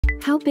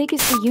How big is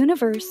the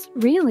universe,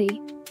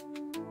 really?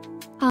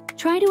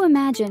 Try to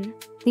imagine.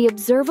 The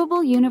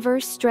observable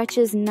universe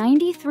stretches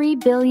 93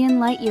 billion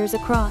light-years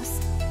across.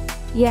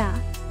 Yeah,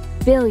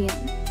 billion,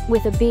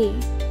 with a B.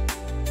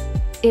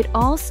 It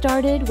all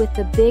started with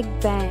the Big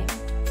Bang,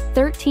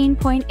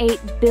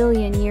 13.8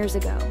 billion years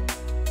ago.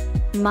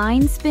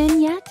 Mind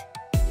spin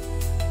yet?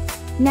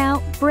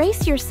 Now,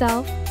 brace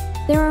yourself.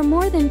 There are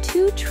more than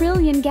 2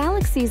 trillion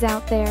galaxies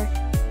out there,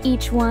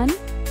 each one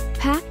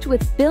packed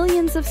with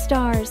billions of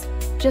stars,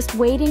 just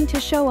waiting to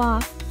show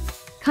off.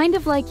 Kind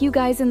of like you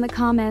guys in the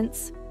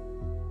comments.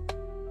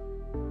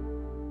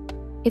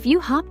 If you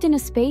hopped in a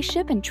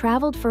spaceship and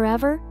traveled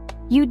forever,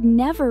 you'd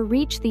never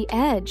reach the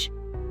edge,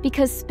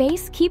 because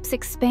space keeps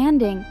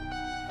expanding.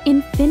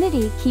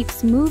 Infinity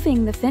keeps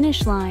moving the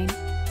finish line.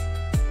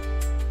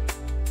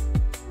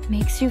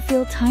 Makes you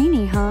feel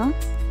tiny, huh?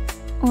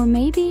 Or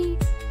maybe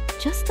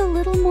just a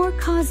little more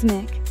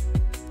cosmic.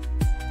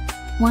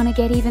 Want to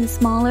get even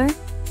smaller?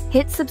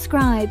 Hit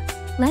subscribe.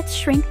 Let's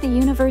shrink the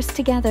universe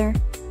together.